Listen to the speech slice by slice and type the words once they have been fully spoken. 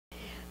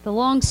The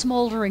long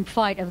smoldering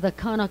fight of the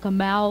Kanaka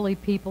Maoli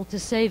people to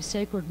save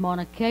sacred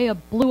Mauna Kea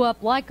blew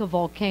up like a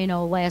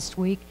volcano last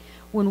week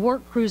when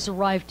work crews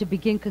arrived to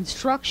begin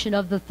construction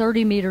of the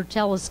 30-meter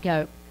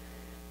telescope.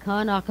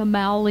 Kanaka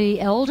Maoli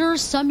elders,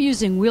 some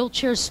using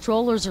wheelchairs,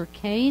 strollers, or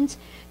canes,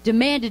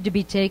 demanded to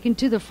be taken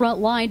to the front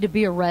line to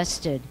be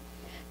arrested.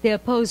 They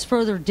oppose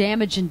further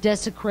damage and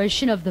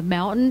desecration of the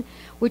mountain,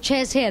 which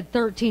has had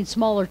 13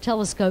 smaller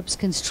telescopes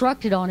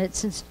constructed on it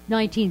since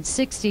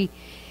 1960,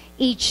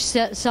 each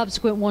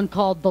subsequent one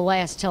called the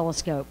last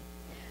telescope.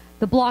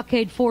 The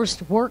blockade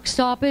forced work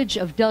stoppage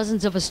of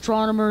dozens of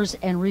astronomers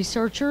and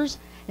researchers,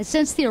 and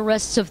since the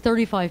arrests of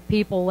 35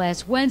 people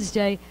last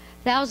Wednesday,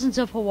 thousands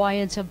of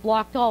Hawaiians have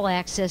blocked all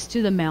access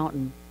to the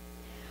mountain.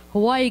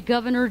 Hawaii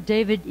Governor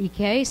David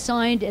Ike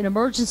signed an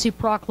emergency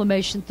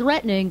proclamation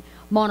threatening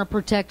Mauna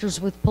protectors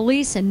with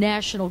police and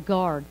National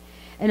Guard,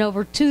 and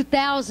over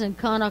 2,000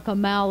 Kanaka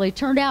Maoli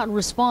turned out in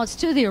response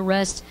to the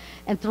arrests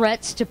and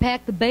threats to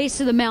pack the base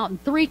of the mountain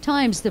 3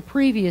 times the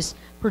previous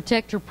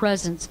protector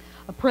presence,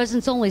 a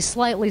presence only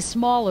slightly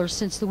smaller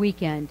since the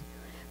weekend.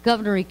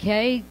 Governor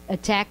Ike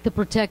attacked the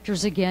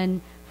protectors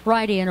again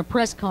Friday in a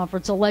press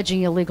conference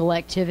alleging illegal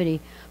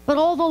activity. But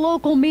all the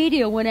local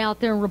media went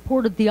out there and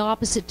reported the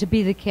opposite to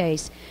be the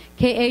case.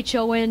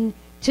 KHON2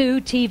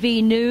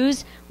 TV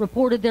News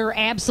reported there are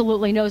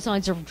absolutely no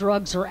signs of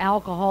drugs or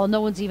alcohol.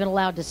 No one's even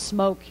allowed to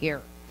smoke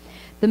here.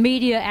 The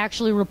media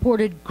actually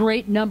reported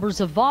great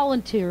numbers of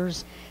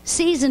volunteers,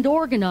 seasoned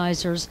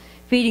organizers,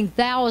 feeding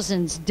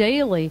thousands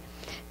daily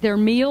their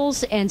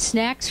meals and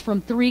snacks from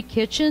free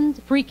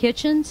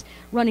kitchens,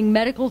 running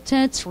medical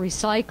tents,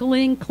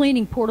 recycling,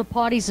 cleaning porta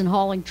potties, and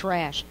hauling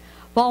trash.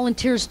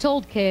 Volunteers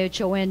told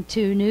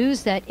KHON2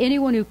 News that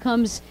anyone who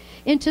comes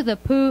into the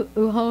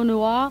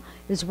Pu'uhonua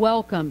is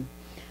welcome.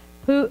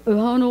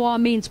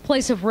 Pu'uhonua means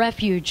place of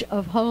refuge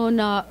of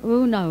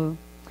Ho'onaunau.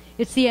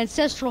 It's the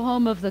ancestral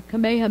home of the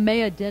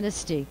Kamehameha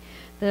dynasty.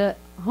 The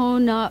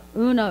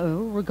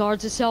Ho'onaunau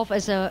regards itself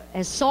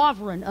as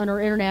sovereign under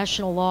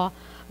international law,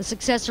 a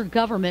successor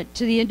government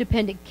to the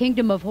independent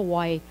Kingdom of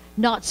Hawaii,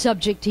 not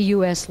subject to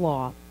U.S.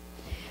 law.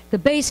 The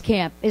base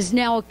camp is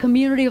now a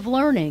community of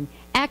learning.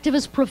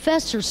 Activist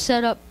professors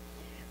set up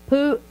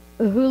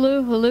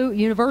Pu'uhulu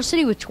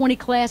University with 20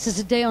 classes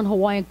a day on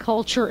Hawaiian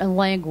culture and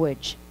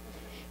language.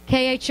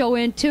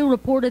 KHON2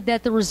 reported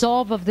that the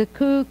resolve of the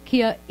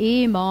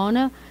Kukia'i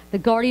Mauna, the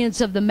guardians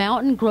of the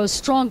mountain, grows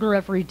stronger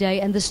every day,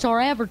 and the Star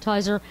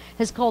Advertiser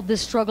has called this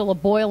struggle a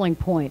boiling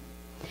point.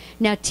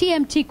 Now,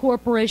 TMT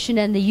Corporation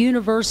and the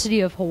University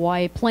of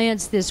Hawaii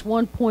plans this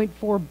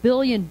 $1.4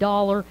 billion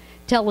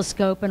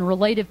telescope and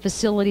related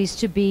facilities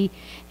to be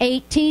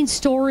 18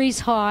 stories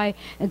high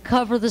and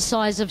cover the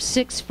size of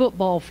 6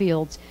 football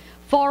fields,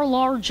 far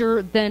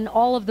larger than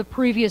all of the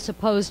previous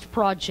opposed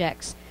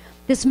projects.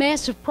 This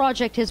massive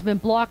project has been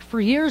blocked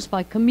for years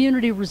by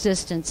community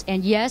resistance,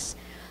 and yes,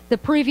 the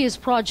previous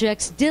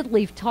projects did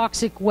leave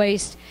toxic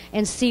waste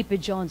and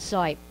seepage on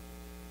site.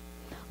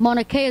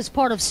 Mauna Kea is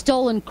part of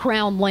stolen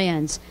crown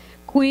lands.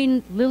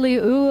 Queen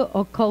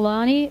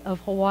Liliuokalani of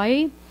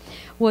Hawaii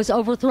was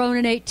overthrown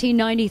in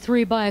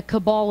 1893 by a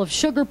cabal of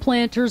sugar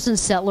planters and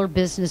settler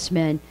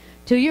businessmen.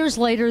 2 years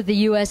later, the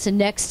U.S.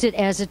 annexed it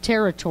as a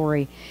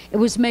territory. It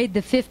was made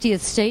the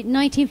 50th state in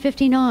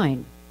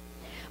 1959.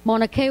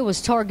 Mauna Kea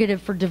was targeted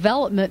for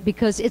development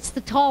because it's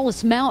the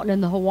tallest mountain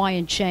in the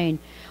Hawaiian chain,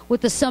 with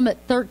the summit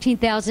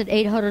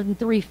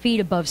 13,803 feet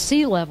above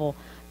sea level,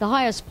 the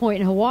highest point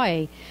in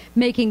Hawaii,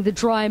 making the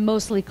dry,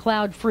 mostly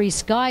cloud-free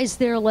skies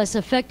there less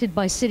affected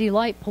by city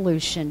light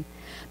pollution.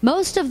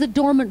 Most of the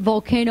dormant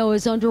volcano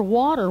is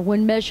underwater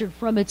when measured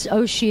from its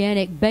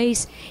oceanic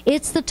base.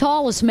 It's the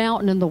tallest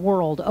mountain in the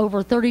world,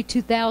 over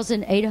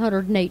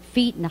 32,808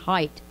 feet in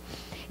height.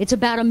 It's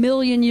about 1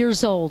 million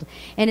years old,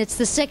 and it's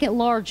the second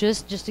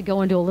largest, just to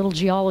go into a little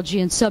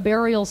geology, and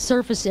subaerial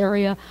surface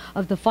area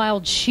of the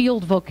filed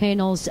shield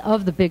volcanoes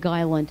of the Big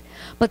Island.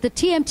 But the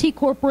TMT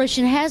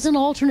Corporation has an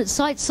alternate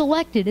site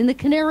selected in the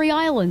Canary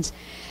Islands,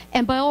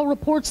 and by all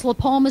reports, La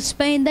Palma,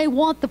 Spain, they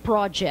want the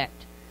project.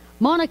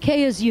 Mauna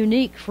Kea is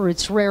unique for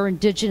its rare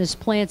indigenous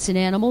plants and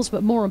animals,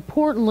 but more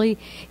importantly,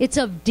 it's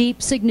of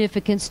deep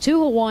significance to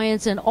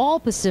Hawaiians and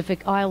all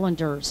Pacific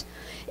Islanders.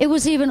 It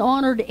was even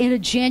honored in a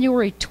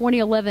January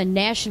 2011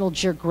 National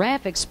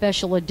Geographic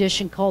special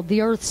edition called The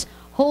Earth's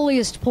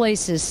Holiest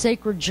Places,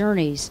 Sacred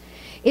Journeys.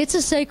 It's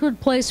a sacred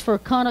place for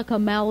Kanaka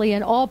Maoli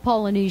and all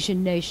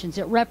Polynesian nations.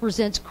 It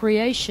represents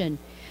creation,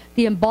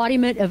 the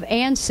embodiment of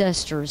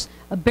ancestors,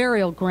 a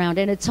burial ground,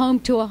 and it's home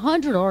to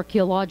 100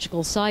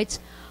 archaeological sites,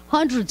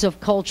 hundreds of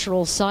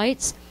cultural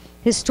sites,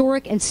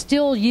 historic and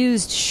still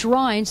used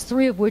shrines,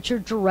 3 of which are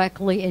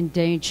directly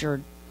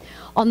endangered.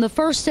 On the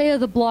first day of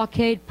the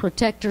blockade,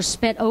 protectors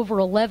spent over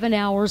 11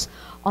 hours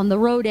on the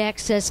road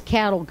access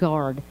cattle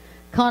guard.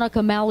 Kanaka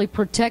Maoli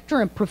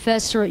protector and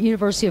professor at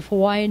University of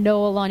Hawaii,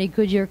 Noelani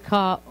Goodyear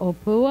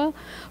Ka'opua,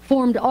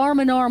 formed arm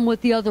in arm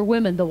with the other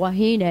women, the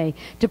Wahine,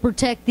 to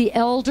protect the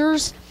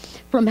elders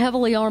from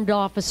heavily armed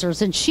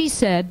officers. And she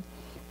said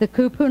The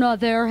kupuna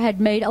there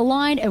had made a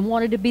line and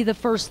wanted to be the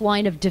first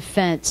line of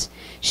defense.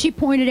 She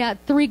pointed out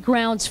 3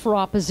 grounds for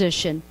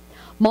opposition.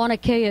 Mauna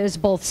Kea is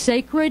both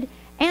sacred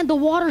and the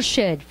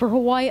watershed for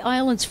Hawaii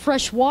Island's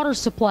fresh water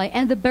supply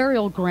and the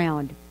burial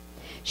ground.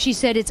 She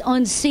said it's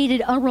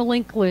unceded,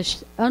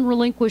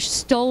 unrelinquished,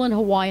 stolen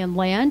Hawaiian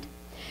land.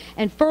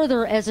 And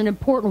further, as an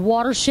important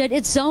watershed,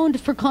 it's zoned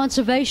for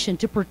conservation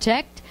to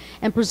protect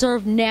and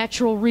preserve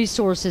natural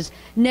resources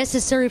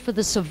necessary for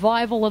the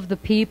survival of the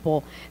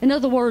people. In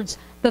other words,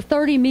 the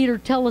 30-meter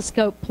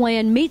telescope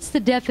plan meets the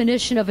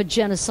definition of a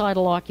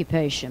genocidal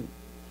occupation.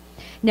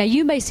 Now,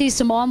 you may see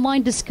some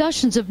online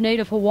discussions of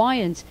Native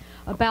Hawaiians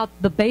about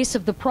the base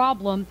of the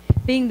problem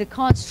being the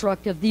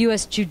construct of the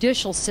U.S.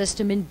 judicial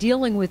system in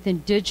dealing with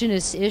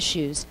indigenous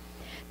issues,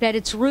 that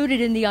it's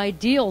rooted in the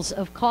ideals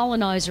of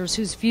colonizers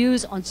whose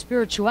views on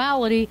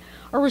spirituality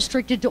are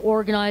restricted to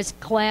organized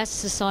class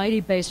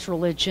society-based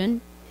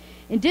religion.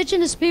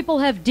 Indigenous people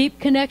have deep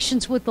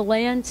connections with the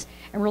lands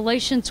and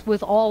relations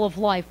with all of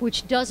life,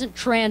 which doesn't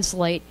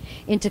translate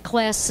into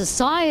class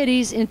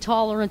society's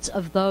intolerance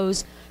of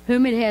those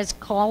whom it has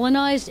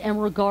colonized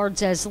and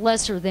regards as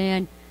lesser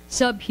than,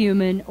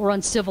 subhuman, or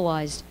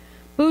uncivilized.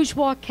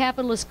 Bourgeois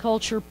capitalist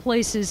culture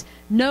places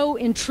no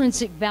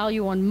intrinsic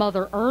value on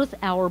Mother Earth,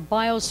 our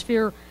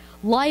biosphere,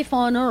 life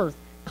on Earth,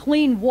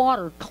 clean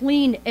water,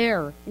 clean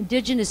air,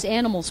 indigenous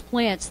animals,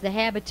 plants, the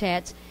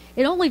habitats.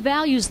 It only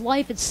values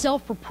life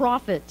itself for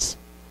profits.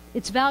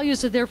 Its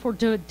values are therefore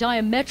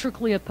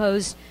diametrically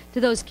opposed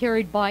to those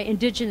carried by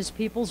indigenous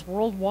peoples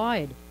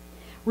worldwide.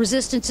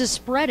 Resistance is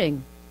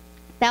spreading.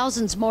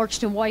 Thousands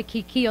marched in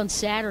Waikiki on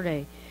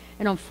Saturday.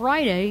 And on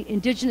Friday,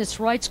 indigenous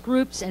rights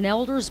groups and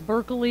elders,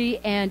 Berkeley,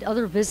 and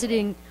other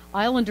visiting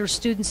Islander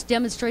students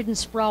demonstrated in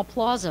Sproul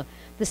Plaza,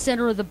 the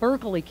center of the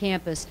Berkeley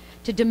campus,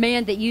 to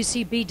demand that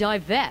UCB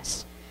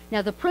divest.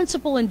 Now, the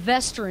principal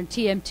investor in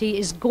TMT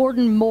is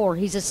Gordon Moore.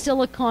 He's a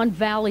Silicon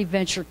Valley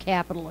venture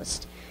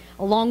capitalist,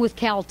 along with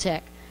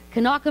Caltech.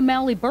 Kanaka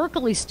Maoli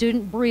Berkeley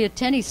student Bria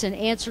Tennyson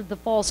answered the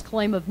false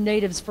claim of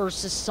natives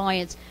versus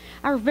science.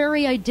 Our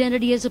very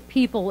identity as a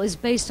people is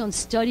based on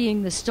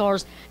studying the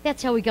stars.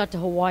 That's how we got to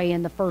Hawaii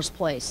in the first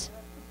place.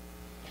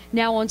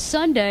 Now, on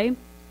Sunday,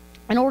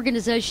 an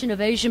organization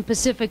of Asian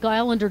Pacific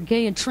Islander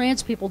gay and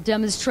trans people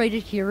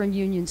demonstrated here in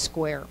Union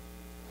Square.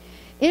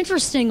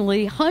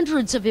 Interestingly,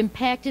 hundreds of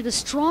impacted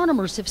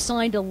astronomers have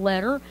signed a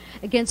letter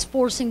against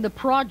forcing the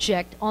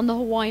project on the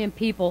Hawaiian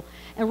people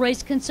and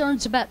raised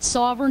concerns about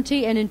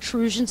sovereignty and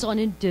intrusions on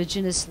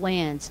indigenous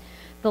lands.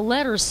 The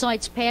letter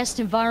cites past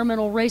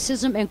environmental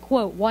racism and,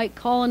 quote, white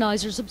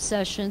colonizers'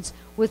 obsessions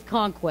with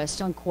conquest,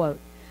 unquote.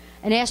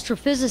 An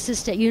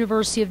astrophysicist at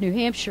University of New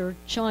Hampshire,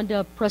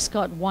 Chanda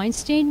Prescott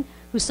Weinstein,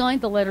 who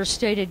signed the letter,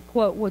 stated,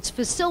 quote, what's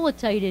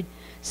facilitated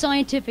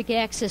scientific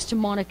access to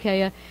Mauna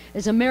Kea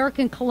is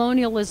American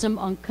colonialism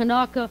on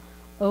Kanaka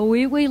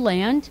Oiwi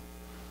land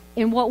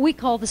in what we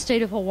call the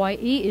state of Hawaii.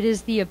 It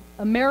is the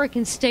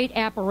American state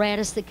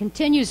apparatus that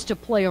continues to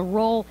play a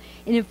role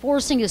in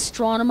enforcing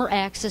astronomer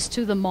access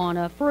to the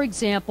Mauna. For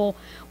example,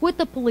 with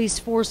the police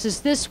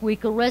forces this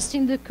week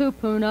arresting the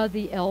kupuna,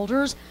 the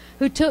elders,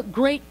 who took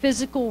great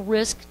physical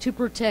risk to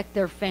protect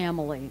their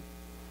family.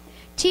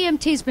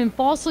 TMT's been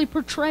falsely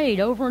portrayed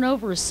over and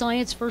over as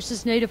science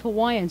versus Native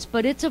Hawaiians,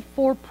 but it's a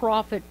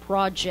for-profit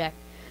project.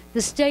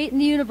 The state and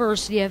the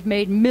university have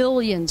made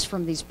millions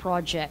from these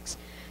projects.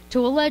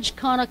 To allege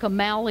Kanaka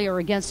Maoli are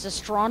against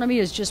astronomy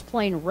is just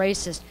plain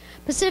racist.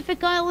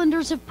 Pacific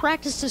Islanders have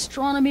practiced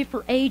astronomy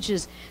for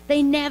ages.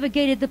 They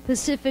navigated the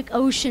Pacific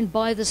Ocean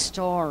by the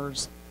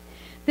stars.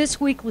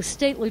 This week,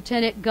 State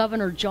Lieutenant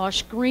Governor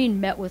Josh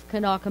Green met with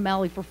Kanaka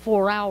Maoli for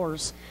 4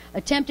 hours,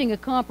 attempting a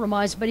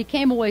compromise, but he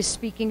came away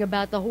speaking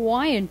about the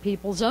Hawaiian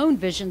people's own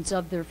visions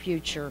of their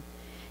future.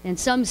 And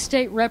some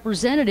state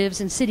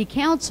representatives and city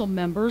council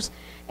members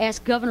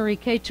asked Governor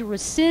Ike to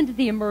rescind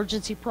the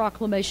emergency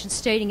proclamation,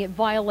 stating it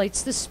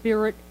violates the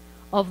spirit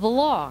of the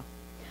law.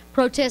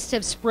 Protests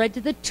have spread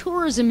to the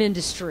tourism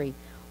industry.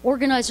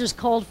 Organizers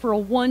called for a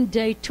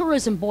one-day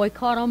tourism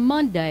boycott on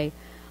Monday.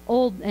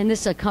 And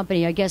this is a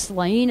company, I guess,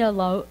 Laina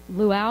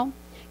Luau,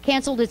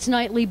 canceled its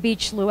nightly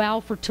beach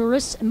luau for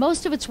tourists. And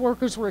most of its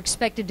workers were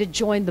expected to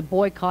join the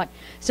boycott,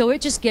 so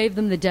it just gave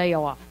them the day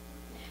off.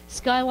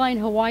 Skyline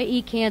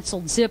Hawaii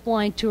canceled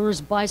zipline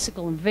tours,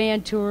 bicycle and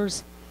van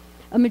tours.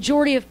 A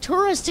majority of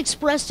tourists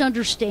expressed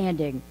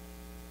understanding.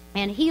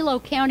 And Hilo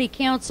County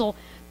Council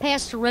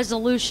passed a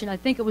resolution, I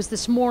think it was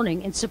this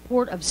morning, in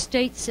support of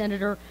State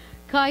Senator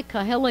Kai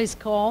Kahele's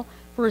call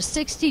for a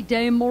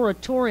 60-day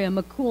moratorium,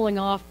 a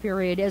cooling-off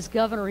period, as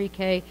Governor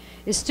Ike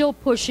is still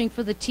pushing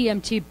for the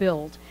TMT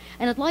build.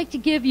 And I'd like to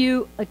give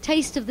you a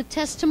taste of the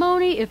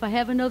testimony, if I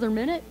have another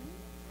minute.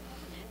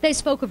 They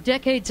spoke of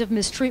decades of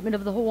mistreatment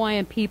of the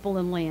Hawaiian people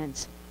and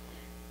lands.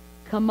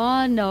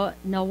 Kama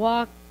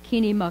Nawa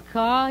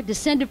Kinimaka,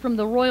 descended from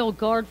the royal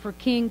guard for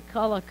King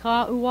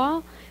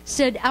Kalakaua,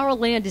 said, our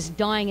land is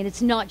dying, and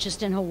it's not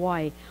just in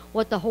Hawaii.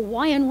 What the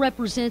Hawaiian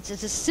represents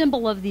is a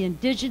symbol of the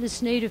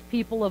indigenous native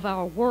people of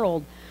our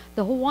world.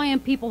 The Hawaiian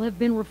people have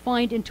been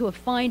refined into a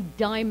fine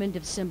diamond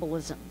of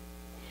symbolism.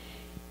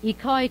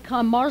 Ikai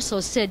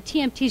Kamarso said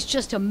TMT is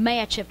just a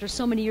match after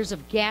so many years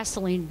of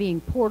gasoline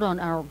being poured on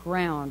our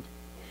ground.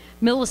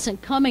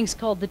 Millicent Cummings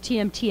called the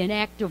TMT an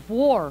act of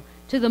war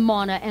to the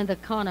Mana and the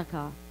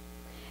Kanaka.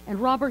 And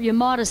Robert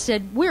Yamada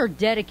said, we're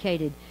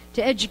dedicated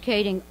to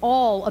educating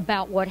all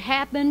about what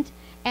happened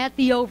at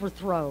the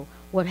overthrow,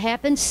 what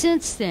happened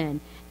since then,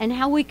 and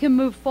how we can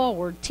move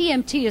forward.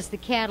 TMT is the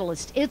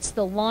catalyst. It's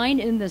the line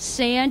in the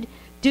sand.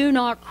 Do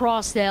not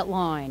cross that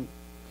line.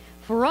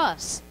 For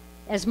us,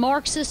 as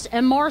Marxists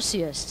and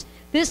Marxists,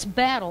 this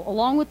battle,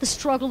 along with the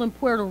struggle in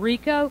Puerto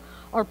Rico,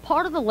 are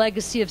part of the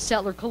legacy of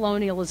settler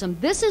colonialism.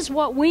 This is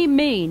what we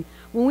mean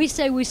when we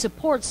say we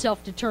support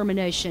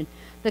self-determination.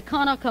 The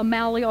Kanaka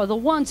Maoli are the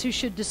ones who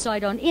should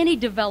decide on any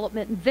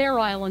development in their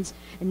islands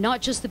and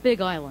not just the Big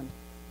Island.